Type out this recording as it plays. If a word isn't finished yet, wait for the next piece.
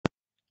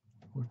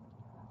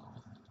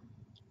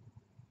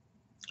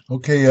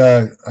Okay,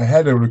 I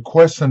had a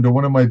request under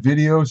one of my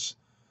videos.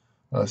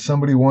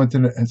 Somebody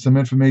wanted some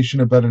information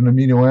about an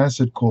amino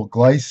acid called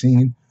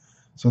glycine.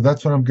 So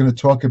that's what I'm going to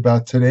talk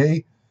about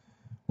today.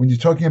 When you're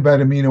talking about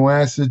amino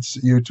acids,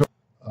 you're talking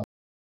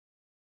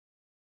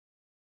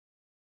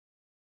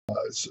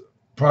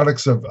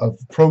products of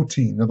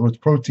protein. In other words,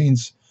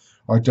 proteins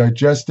are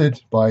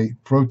digested by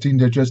protein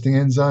digesting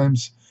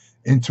enzymes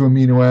into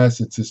amino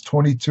acids. There's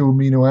 22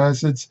 amino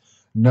acids,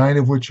 9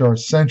 of which are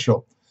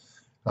essential.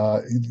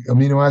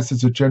 Amino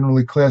acids are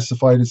generally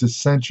classified as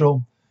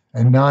essential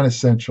and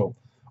non-essential.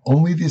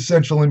 Only the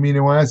essential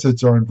amino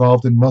acids are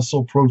involved in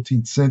muscle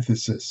protein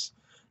synthesis.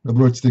 In other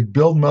words, to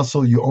build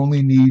muscle, you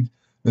only need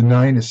the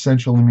 9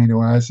 essential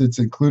amino acids.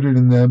 Included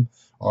in them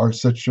are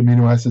such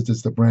amino acids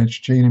as the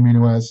branched chain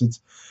amino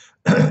acids.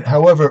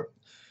 However,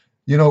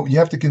 you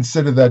have to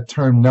consider that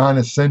term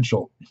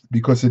non-essential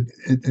because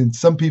in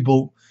some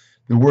people,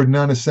 the word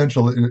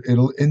non-essential,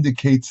 it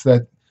indicates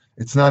that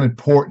it's not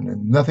important,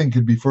 and nothing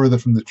could be further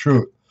from the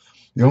truth.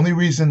 The only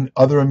reason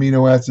other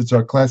amino acids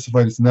are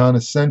classified as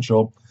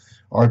non-essential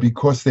are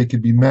because they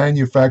could be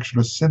manufactured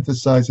or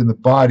synthesized in the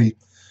body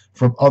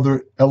from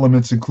other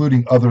elements,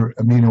 including other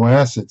amino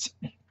acids.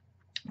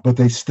 But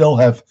they still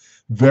have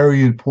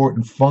very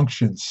important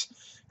functions,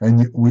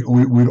 and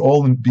we'd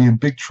all be in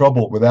big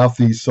trouble without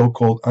these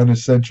so-called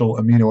unessential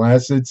amino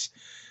acids.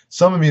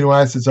 Some amino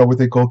acids are what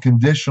they call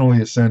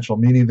conditionally essential,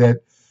 meaning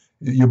that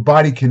your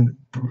body can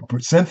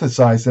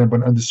synthesize them,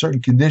 but under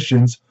certain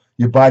conditions,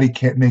 your body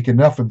can't make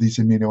enough of these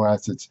amino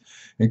acids.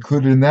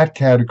 Included in that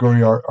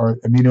category are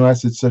amino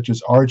acids such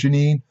as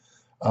arginine,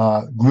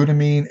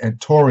 glutamine,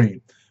 and taurine.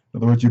 In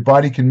other words, your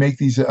body can make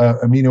these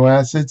amino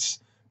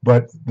acids,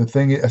 but the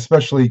thing,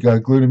 especially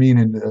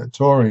glutamine and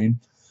taurine,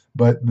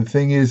 but the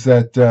thing is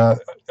that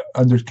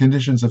under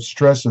conditions of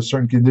stress or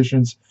certain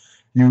conditions,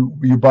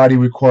 your body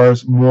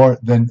requires more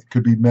than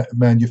could be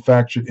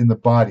manufactured in the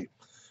body.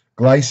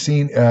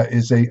 Glycine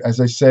as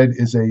I said,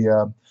 is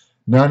a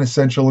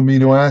non-essential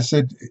amino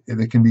acid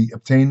that can be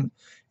obtained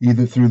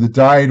either through the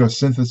diet or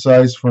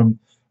synthesized from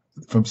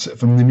the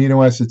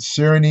amino acids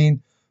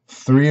serine,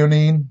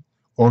 threonine,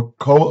 or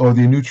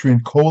the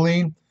nutrient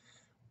choline,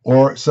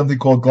 or something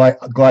called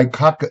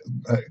glyoxylate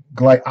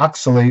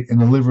in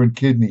the liver and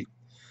kidney.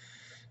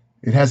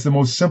 It has the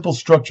most simple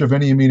structure of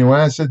any amino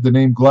acid. The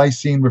name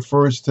glycine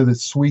refers to the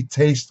sweet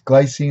taste.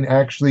 Glycine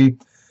actually,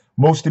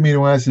 most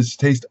amino acids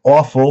taste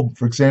awful.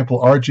 For example,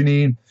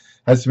 arginine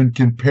has been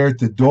compared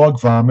to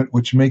dog vomit,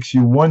 which makes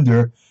you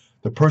wonder,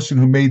 the person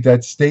who made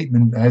that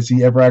statement, has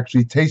he ever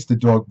actually tasted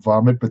dog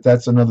vomit? But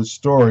that's another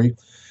story.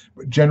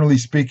 But generally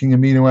speaking,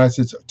 amino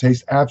acids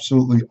taste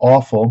absolutely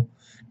awful.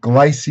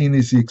 Glycine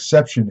is the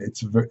exception.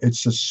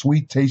 It's a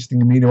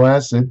sweet-tasting amino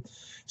acid,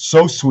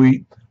 so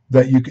sweet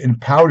that in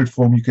powdered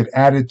form you could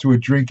add it to a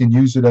drink and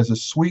use it as a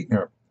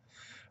sweetener.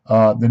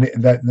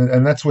 And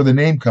that's where the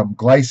name comes.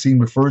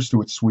 Glycine refers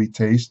to its sweet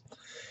taste.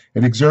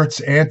 It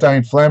exerts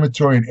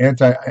anti-inflammatory and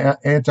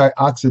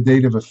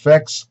antioxidative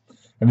effects,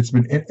 and it's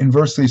been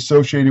inversely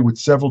associated with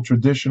several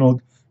traditional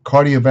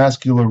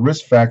cardiovascular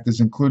risk factors,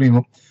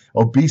 including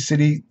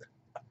obesity,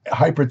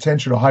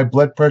 hypertension or high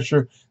blood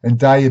pressure, and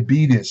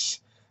diabetes.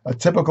 A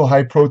typical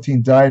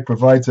high-protein diet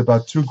provides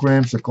about 2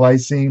 grams of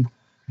glycine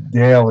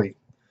daily.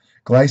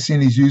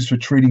 Glycine is used for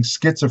treating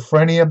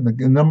schizophrenia.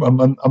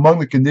 Among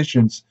the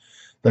conditions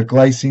that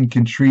glycine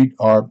can treat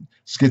are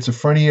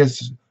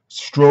schizophrenia,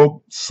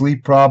 stroke,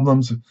 sleep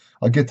problems.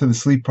 I'll get to the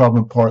sleep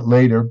problem part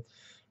later.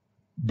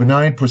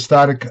 Benign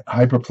prostatic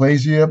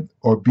hyperplasia,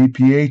 or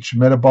BPH,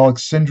 metabolic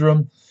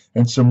syndrome,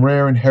 and some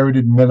rare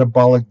inherited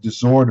metabolic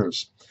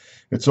disorders.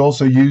 It's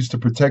also used to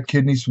protect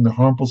kidneys from the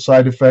harmful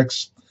side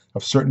effects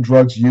of certain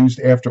drugs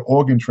used after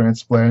organ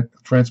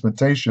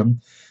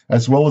transplantation,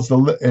 as well as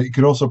it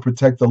could also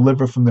protect the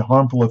liver from the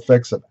harmful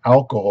effects of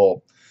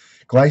alcohol.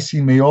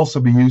 Glycine may also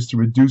be used to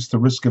reduce the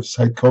risk of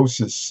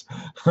psychosis.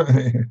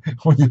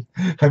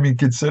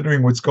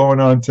 Considering what's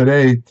going on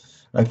today,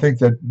 I think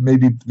that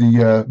maybe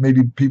a lot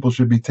of people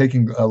should be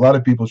taking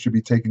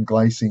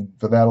glycine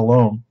for that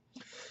alone.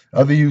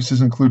 Other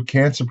uses include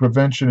cancer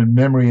prevention and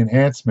memory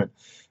enhancement.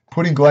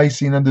 Putting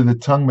glycine under the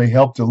tongue may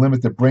help to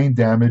limit the brain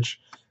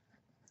damage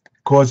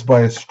caused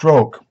by a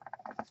stroke.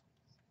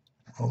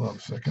 Hold on a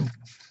second.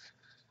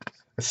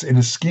 An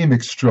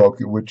ischemic stroke,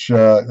 which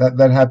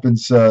that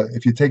happens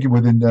if you take it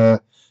within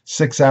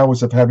 6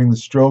 hours of having the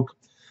stroke.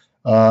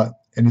 An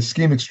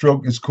ischemic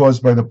stroke is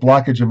caused by the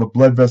blockage of a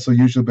blood vessel,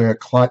 usually by a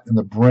clot in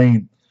the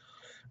brain.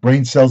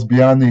 Brain cells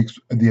beyond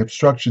the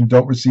obstruction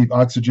don't receive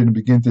oxygen and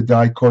begin to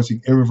die,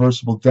 causing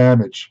irreversible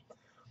damage.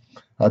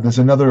 There's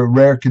another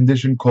rare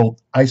condition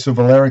called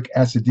isovaleric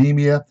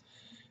acidemia,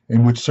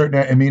 in which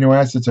certain amino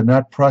acids are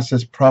not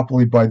processed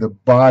properly by the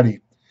body.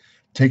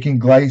 Taking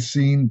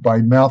glycine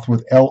by mouth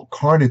with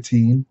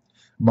L-carnitine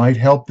might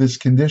help this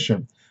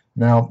condition.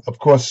 Now, of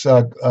course,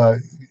 a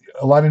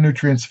lot of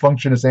nutrients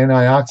function as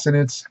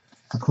antioxidants,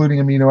 including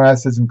amino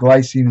acids, and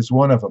glycine is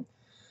one of them.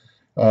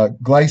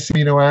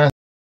 Glycine amino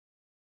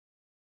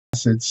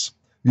acids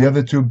the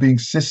other two being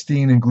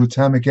cysteine and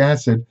glutamic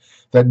acid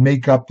that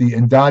make up the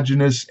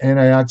endogenous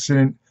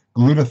antioxidant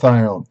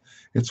glutathione.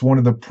 It's one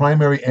of the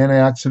primary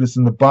antioxidants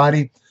in the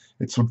body.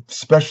 It's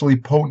especially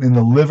potent in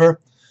the liver.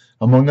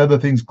 Among other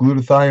things,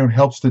 glutathione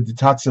helps to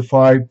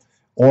detoxify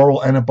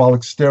oral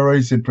anabolic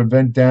steroids and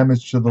prevent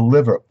damage to the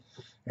liver.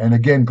 And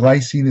again,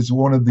 glycine is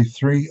one of the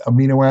 3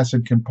 amino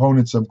acid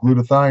components of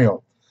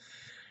glutathione.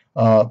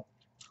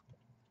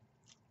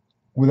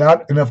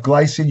 Without enough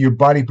glycine, your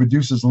body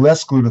produces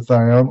less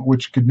glutathione,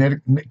 which could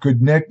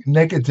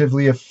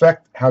negatively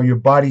affect how your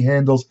body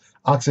handles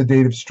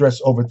oxidative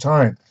stress over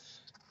time.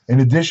 In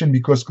addition,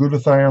 because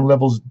glutathione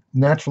levels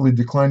naturally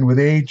decline with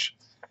age,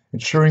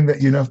 ensuring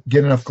that you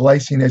get enough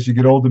glycine as you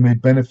get older may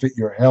benefit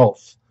your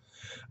health.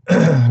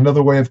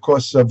 Another way, of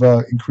course, of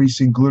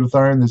increasing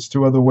glutathione, there's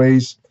 2 other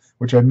ways,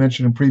 which I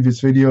mentioned in previous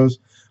videos.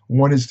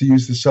 One is to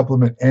use the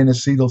supplement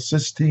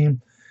N-acetylcysteine,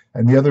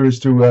 and the other is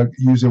to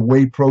use a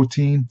whey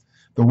protein.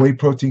 The whey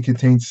protein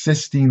contains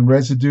cysteine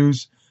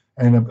residues,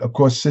 and of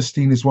course,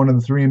 cysteine is one of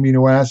the 3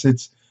 amino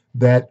acids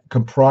that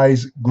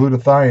comprise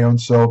glutathione.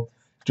 So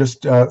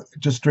just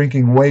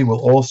drinking whey will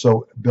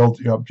also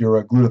build up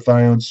your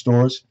glutathione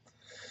stores.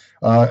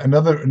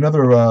 Another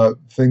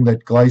thing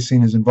that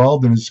glycine is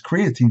involved in is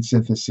creatine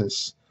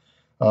synthesis.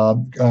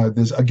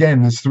 There's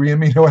 3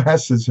 amino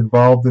acids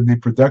involved in the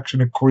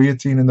production of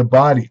creatine in the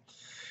body.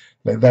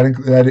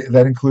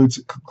 That includes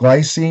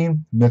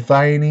glycine,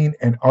 methionine,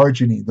 and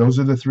arginine. Those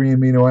are the 3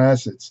 amino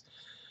acids.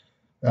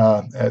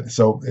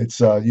 So it's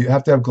you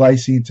have to have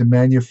glycine to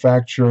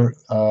manufacture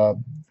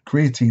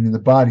creatine in the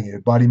body. The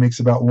body makes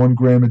about 1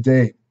 gram a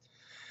day.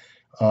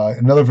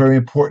 Another very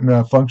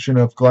important function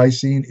of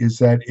glycine is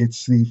that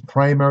it's the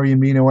primary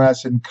amino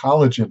acid in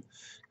collagen.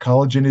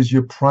 Collagen is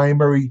your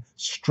primary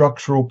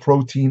structural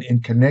protein in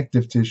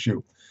connective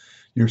tissue.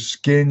 Your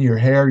skin, your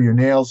hair, your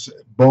nails,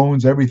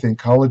 bones, everything.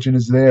 Collagen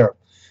is there,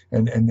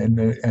 and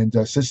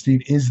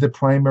cysteine is the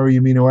primary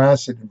amino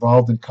acid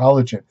involved in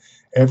collagen.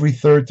 Every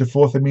 3rd to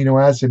 4th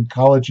amino acid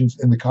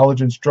in the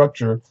collagen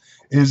structure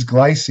is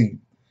glycine.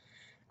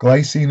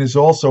 Glycine is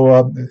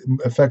also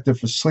effective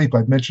for sleep.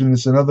 I've mentioned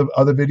this in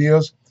other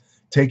videos.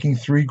 Taking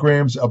 3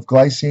 grams of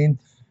glycine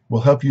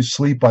will help you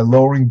sleep by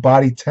lowering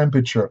body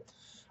temperature.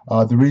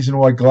 The reason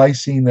why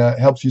glycine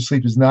helps you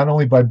sleep is not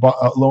only by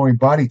lowering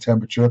body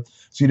temperature.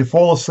 See, to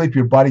fall asleep,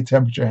 your body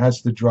temperature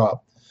has to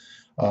drop.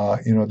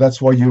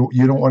 That's why you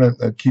don't want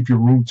to keep your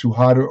room too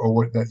hot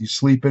or that you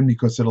sleep in,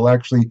 because it'll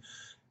actually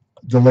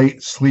delay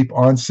sleep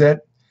onset.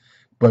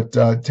 But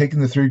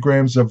taking the 3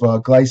 grams of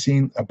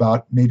glycine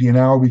about maybe an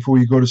hour before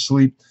you go to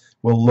sleep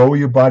will lower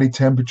your body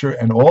temperature.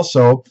 And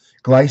also,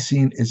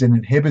 glycine is an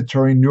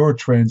inhibitory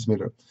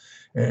neurotransmitter.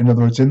 In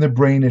other words, in the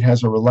brain, it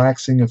has a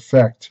relaxing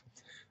effect.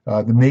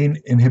 The main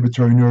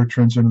inhibitory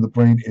neurotransmitter in the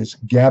brain is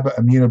GABA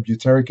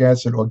aminobutyric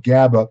acid, or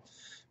GABA,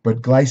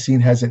 but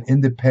glycine has an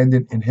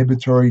independent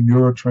inhibitory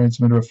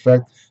neurotransmitter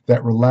effect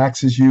that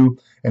relaxes you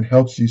and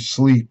helps you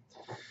sleep.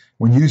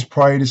 When used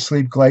prior to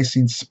sleep,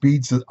 glycine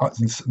speeds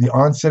the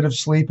onset of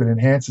sleep and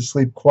enhances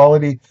sleep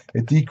quality.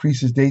 It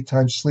decreases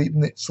daytime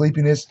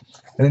sleepiness,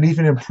 and it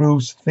even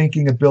improves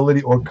thinking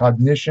ability or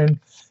cognition,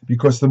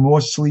 because the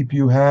more sleep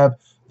you have,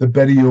 the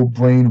better your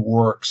brain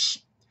works.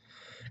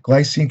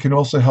 Glycine can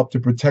also help to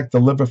protect the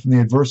liver from the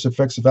adverse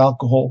effects of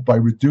alcohol by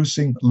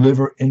reducing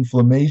liver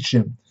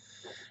inflammation.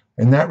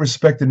 In that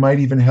respect, it might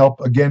even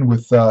help, again,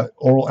 with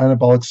oral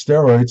anabolic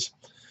steroids.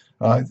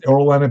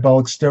 Oral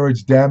anabolic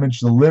steroids damage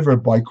the liver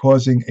by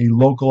causing a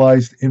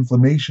localized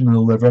inflammation in the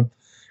liver.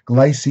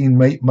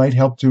 Glycine might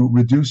help to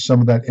reduce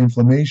some of that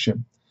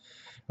inflammation.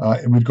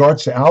 In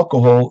regards to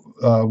alcohol,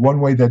 one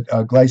way that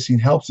glycine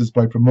helps is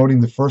by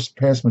promoting the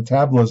first-pass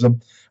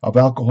metabolism of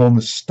alcohol in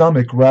the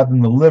stomach rather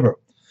than the liver.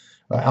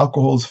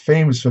 Alcohol is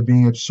famous for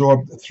being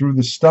absorbed through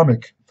the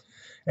stomach,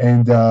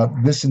 and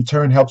this in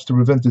turn helps to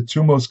prevent the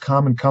 2 most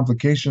common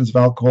complications of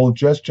alcohol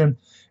ingestion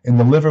in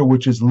the liver,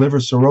 which is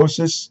liver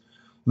cirrhosis.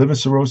 Liver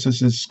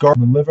cirrhosis is scar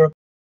in the liver.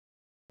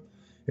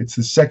 It's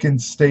the 2nd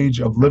stage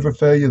of liver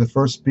failure, the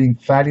first being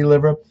fatty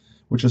liver,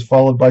 which is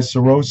followed by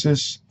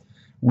cirrhosis,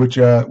 which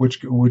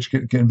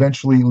can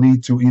eventually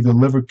lead to either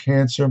liver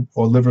cancer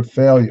or liver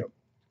failure.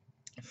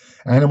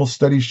 Animal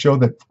studies show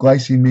that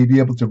glycine may be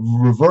able to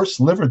reverse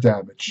liver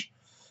damage.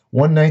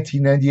 One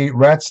 1998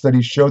 rat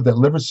study showed that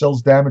liver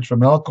cells damaged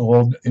from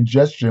alcohol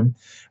ingestion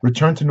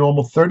returned to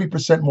normal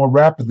 30% more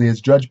rapidly,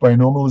 as judged by a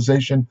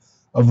normalization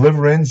of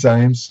liver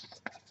enzymes,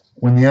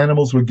 when the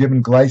animals were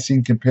given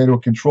glycine compared to a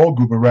control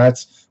group of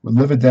rats with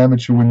liver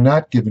damage who were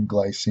not given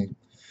glycine.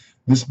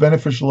 This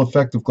beneficial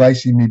effect of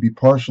glycine may be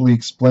partially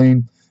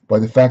explained by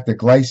the fact that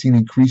glycine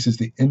increases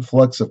the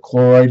influx of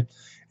chloride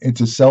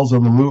into cells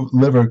of the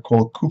liver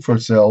called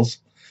Kupffer cells,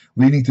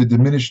 leading to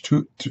diminished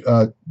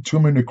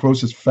tumor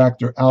necrosis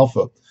factor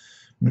alpha.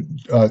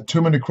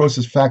 Tumor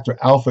necrosis factor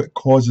alpha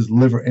causes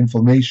liver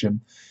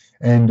inflammation,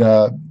 and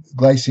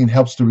glycine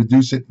helps to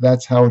reduce it.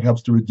 That's how it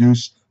helps to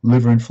reduce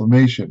liver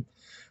inflammation.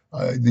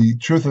 The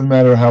truth of the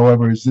matter,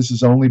 however, is this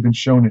has only been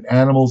shown in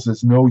animals.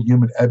 There's no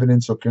human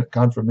evidence or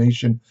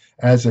confirmation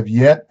as of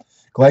yet.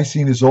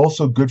 Glycine is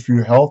also good for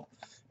your health.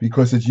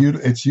 because it's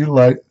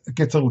utilized. It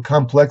gets a little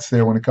complex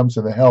there when it comes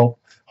to the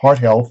heart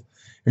health.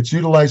 It's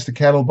utilized to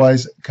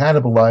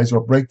cannibalize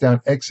or break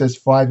down excess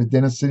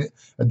 5-adenyl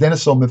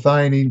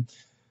methionine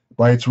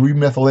by its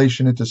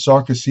remethylation into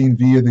sarcosine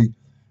via the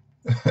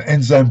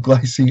enzyme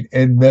glycine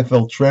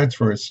N-methyl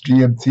transferase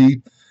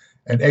 (GMT),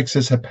 and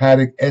excess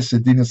hepatic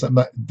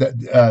S-adenyl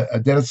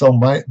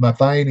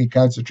methionine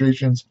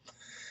concentrations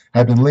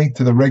have been linked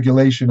to the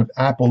regulation of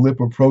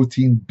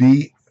apolipoprotein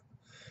B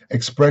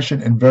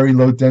expression and very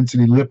low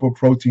density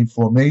lipoprotein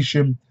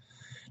formation.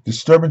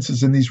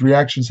 Disturbances in these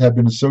reactions have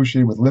been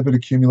associated with lipid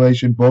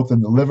accumulation both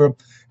in the liver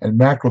and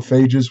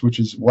macrophages, which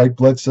is white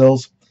blood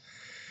cells,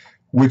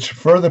 which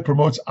further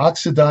promotes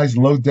oxidized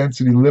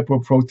low-density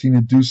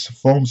lipoprotein-induced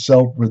foam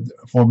cell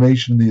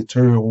formation in the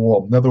arterial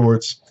wall. In other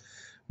words,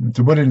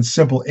 to put it in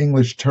simple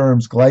English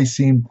terms,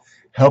 glycine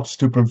helps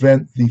to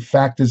prevent the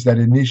factors that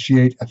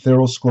initiate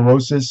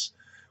atherosclerosis,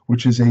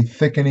 which is a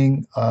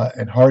thickening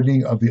and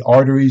hardening of the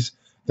arteries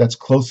that's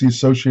closely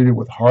associated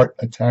with heart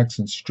attacks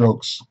and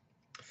strokes.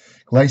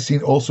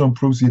 Glycine also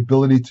improves the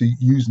ability to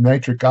use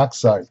nitric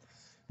oxide.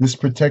 This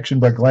protection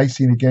by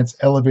glycine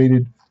against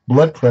elevated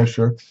blood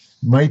pressure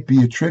might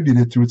be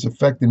attributed to its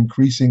effect in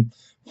increasing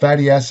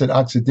fatty acid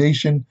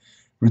oxidation,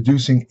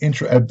 reducing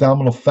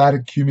intra-abdominal fat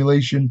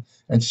accumulation,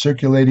 and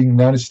circulating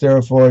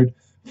non-steroid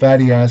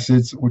fatty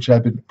acids, which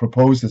have been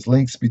proposed as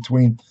links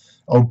between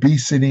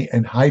obesity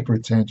and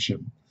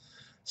hypertension.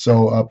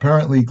 So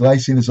apparently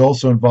glycine is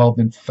also involved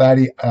in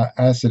fatty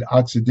acid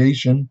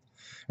oxidation,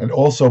 and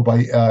also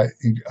by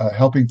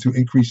helping to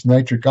increase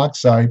nitric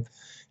oxide,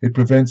 it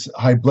prevents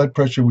high blood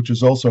pressure, which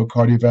is also a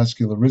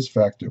cardiovascular risk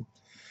factor.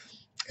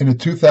 In a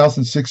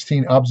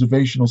 2016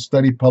 observational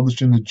study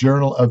published in the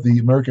Journal of the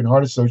American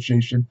Heart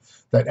Association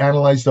that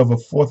analyzed over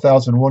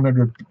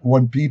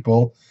 4,101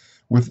 people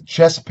with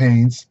chest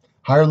pains,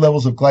 higher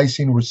levels of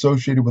glycine were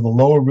associated with a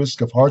lower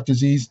risk of heart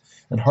disease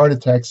and heart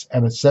attacks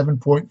at a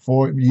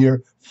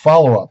 7.4-year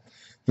follow-up.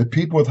 The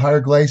people with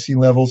higher glycine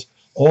levels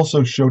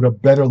also showed a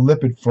better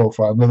lipid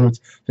profile. In other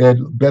words, they had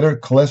better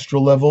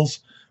cholesterol levels,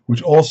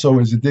 which also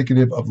is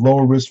indicative of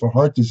lower risk for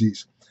heart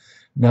disease.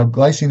 Now,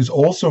 glycine is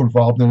also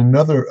involved in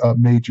another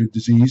major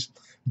disease,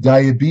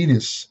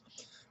 diabetes.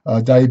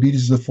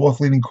 Diabetes is the fourth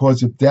leading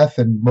cause of death,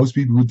 and most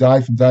people who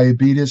die from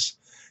diabetes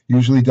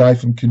usually die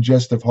from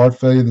congestive heart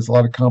failure. There's a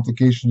lot of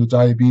complications with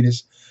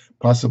diabetes,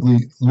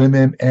 possibly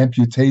limb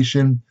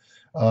amputation,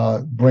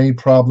 brain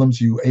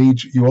problems. You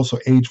also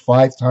age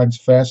 5 times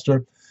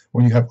faster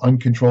when you have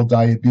uncontrolled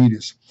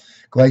diabetes.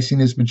 Glycine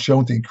has been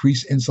shown to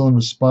increase insulin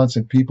response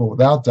in people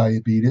without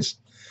diabetes.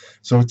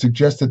 So it's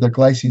suggested that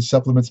glycine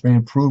supplements may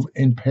improve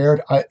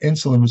impaired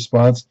insulin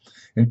response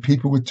in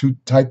people with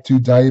type 2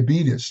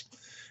 diabetes.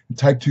 In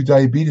type 2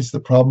 diabetes, the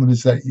problem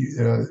is that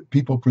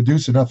people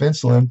produce enough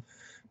insulin,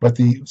 but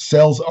the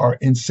cells are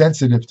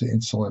insensitive to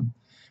insulin.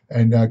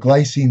 And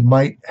glycine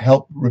might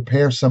help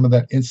repair some of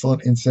that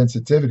insulin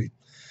insensitivity.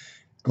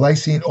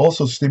 Glycine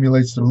also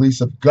stimulates the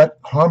release of gut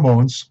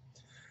hormones,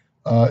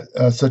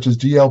 such as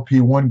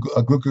GLP-1,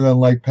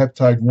 glucagon-like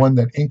peptide 1,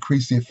 that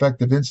increase the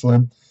effect of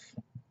insulin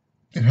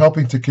in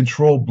helping to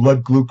control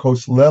blood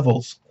glucose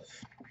levels.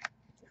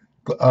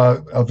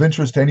 Of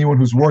interest to anyone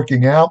who's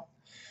working out,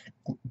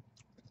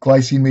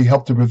 glycine may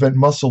help to prevent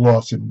muscle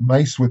loss in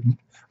mice with,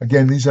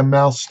 again, these are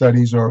mouse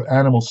studies or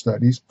animal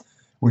studies,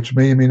 which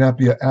may or may not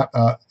be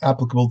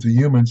applicable to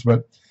humans,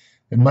 but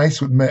in mice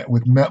with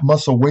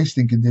muscle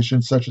wasting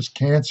conditions such as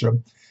cancer,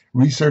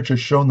 research has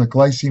shown that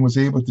glycine was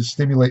able to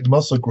stimulate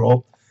muscle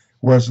growth,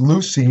 whereas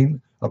leucine,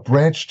 a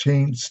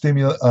branch-chain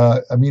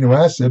amino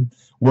acid,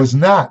 was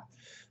not.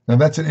 Now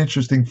that's an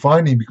interesting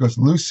finding because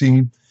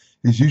leucine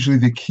is usually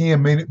the key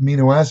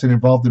amino acid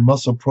involved in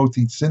muscle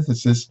protein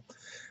synthesis.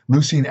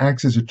 Leucine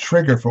acts as a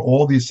trigger for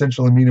all the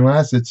essential amino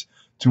acids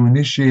to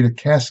initiate a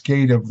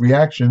cascade of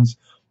reactions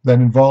that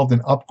involve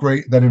an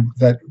upgrade that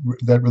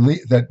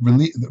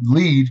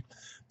lead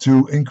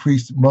to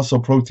increased muscle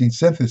protein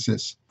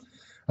synthesis.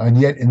 And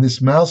yet, in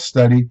this mouse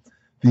study,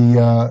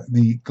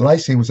 the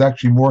glycine was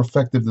actually more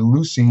effective than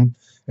leucine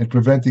in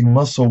preventing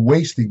muscle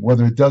wasting.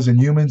 Whether it does in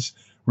humans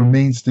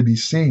remains to be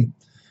seen.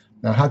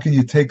 Now, how can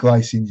you take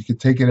glycine? You can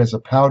take it as a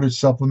powdered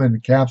supplement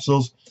in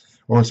capsules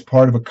or as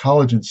part of a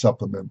collagen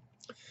supplement.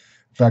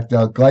 In fact,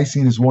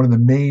 glycine is one of the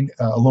main,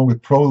 along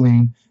with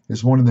proline,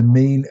 is one of the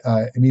main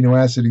amino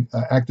acid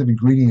active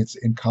ingredients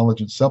in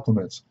collagen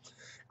supplements.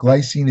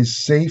 Glycine is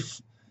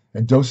safe,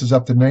 and doses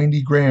up to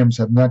 90 grams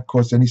have not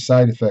caused any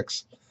side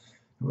effects.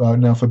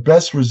 Now, for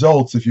best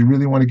results, if you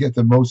really want to get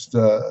the most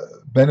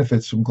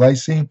benefits from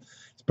glycine,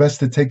 it's best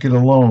to take it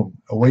alone,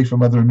 away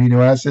from other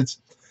amino acids.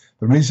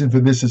 The reason for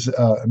this is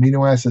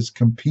amino acids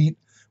compete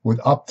with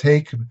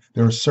uptake.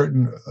 There are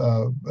certain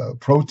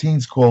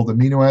proteins called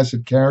amino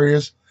acid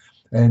carriers,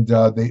 and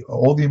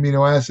all the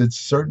amino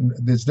acids,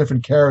 there's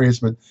different carriers,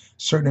 but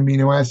certain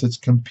amino acids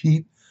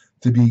compete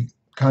to be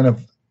kind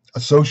of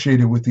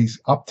associated with these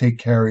uptake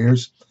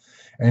carriers.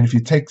 And if you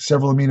take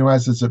several amino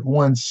acids at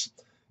once,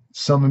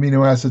 some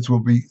amino acids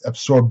will be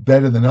absorbed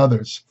better than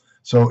others.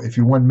 So if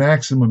you want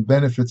maximum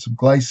benefits of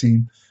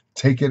glycine,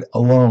 take it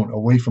alone,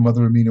 away from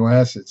other amino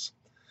acids.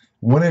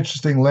 One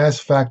interesting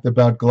last fact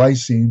about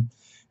glycine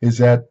is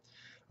that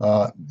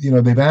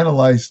they've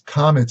analyzed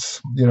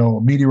comets,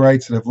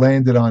 meteorites that have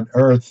landed on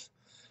Earth,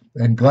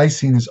 and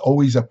glycine is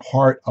always a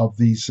part of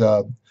these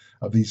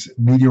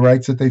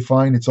meteorites that they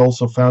find. It's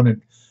also found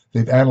in,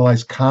 they've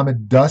analyzed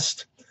comet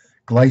dust.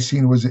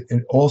 Glycine was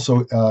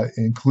also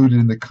included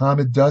in the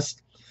comet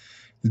dust.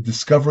 The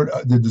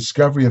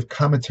discovery of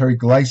cometary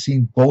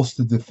glycine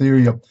bolstered the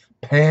theory of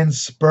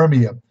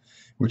panspermia,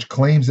 which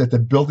claims that the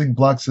building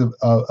blocks of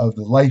the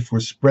life were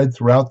spread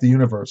throughout the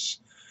universe.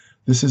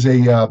 This is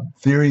a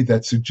theory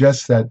that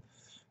suggests that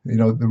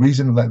the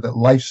reason that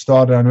life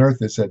started on Earth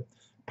is that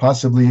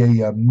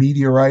possibly a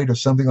meteorite or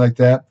something like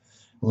that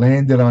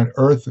landed on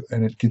Earth,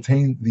 and it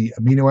contained the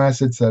amino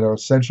acids that are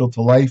essential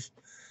to life,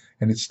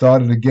 and it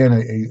started again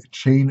a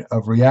chain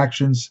of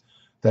reactions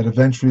that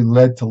eventually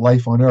led to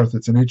life on Earth.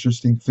 It's an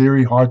interesting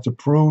theory, hard to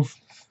prove,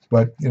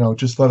 but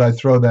just thought I'd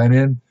throw that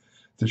in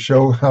to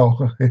show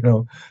how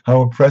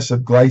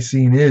impressive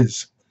glycine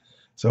is.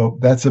 So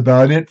that's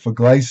about it for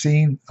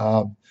glycine.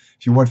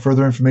 If you want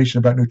further information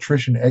about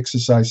nutrition,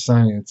 exercise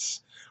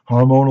science,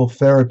 hormonal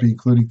therapy,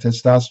 including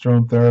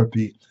testosterone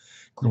therapy,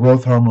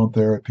 growth hormone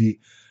therapy,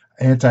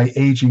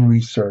 anti-aging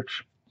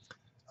research,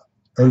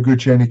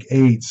 ergogenic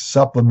aids,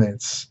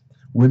 supplements,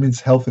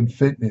 women's health and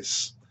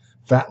fitness,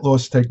 fat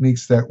loss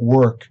techniques that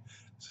work,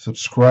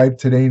 subscribe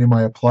today to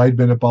my Applied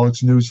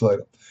Metabolics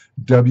newsletter,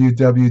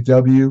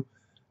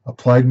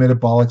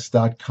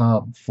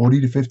 www.appliedmetabolics.com.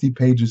 40 to 50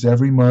 pages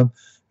every month,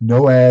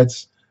 no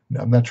ads.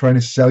 I'm not trying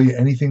to sell you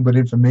anything but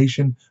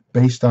information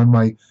based on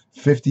my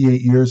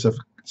 58 years of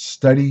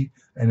study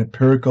and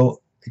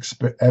empirical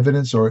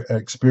evidence or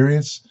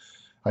experience.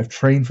 I've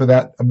trained for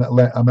that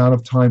amount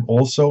of time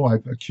also.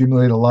 I've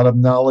accumulated a lot of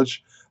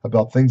knowledge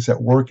about things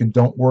that work and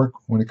don't work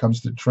when it comes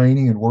to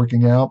training and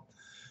working out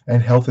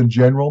and health in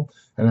general.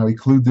 And I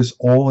include this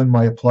all in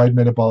my Applied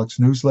Metabolics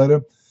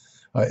newsletter.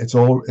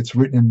 It's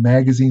written in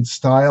magazine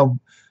style.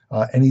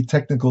 Any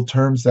technical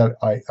terms that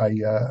I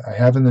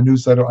have in the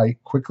newsletter, I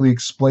quickly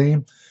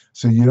explain,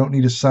 so you don't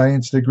need a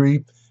science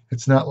degree.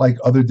 It's not like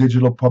other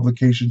digital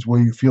publications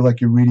where you feel like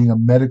you're reading a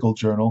medical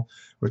journal,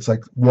 where it's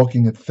like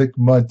walking in thick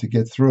mud to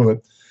get through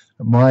it.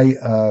 My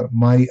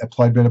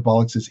Applied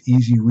Metabolics is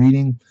easy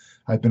reading.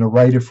 I've been a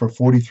writer for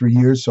 43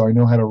 years, so I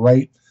know how to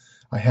write.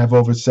 I have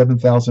over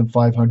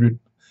 7,500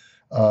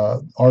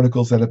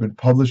 articles that have been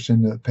published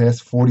in the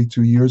past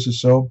 42 years or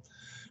so.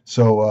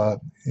 So,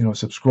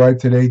 subscribe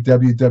today,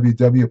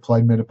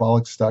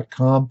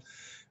 www.appliedmetabolics.com.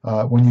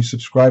 When you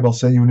subscribe, I'll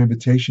send you an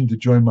invitation to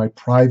join my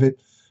private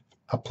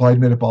Applied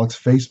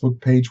Metabolics Facebook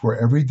page, where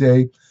every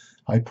day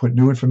I put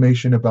new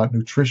information about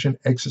nutrition,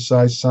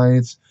 exercise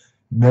science,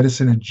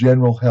 medicine, and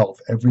general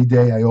health. Every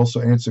day I also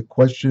answer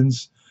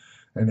questions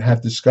and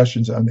have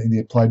discussions in the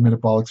Applied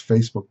Metabolics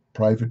Facebook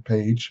private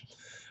page.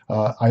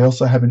 I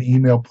also have an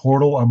email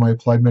portal on my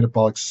Applied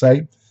Metabolics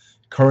site.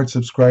 Current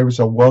subscribers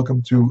are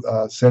welcome to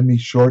send me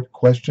short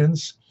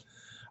questions,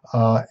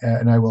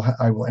 and I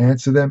will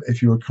answer them.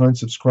 If you're a current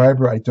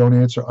subscriber, I don't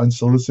answer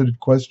unsolicited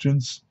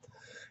questions.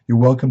 You're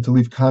welcome to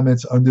leave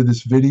comments under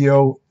this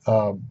video.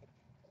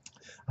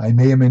 I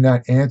may or may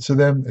not answer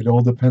them. It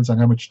all depends on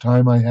how much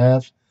time I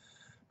have.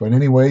 But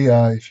anyway,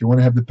 if you want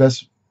to have the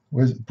best,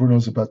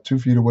 Bruno's about 2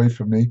 feet away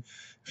from me.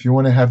 If you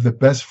want to have the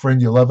best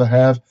friend you'll ever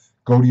have,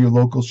 go to your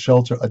local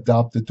shelter,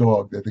 adopt a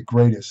dog. They're the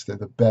greatest. They're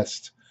the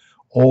best.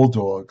 All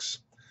dogs.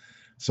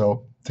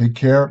 So take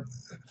care.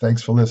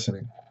 Thanks for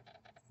listening.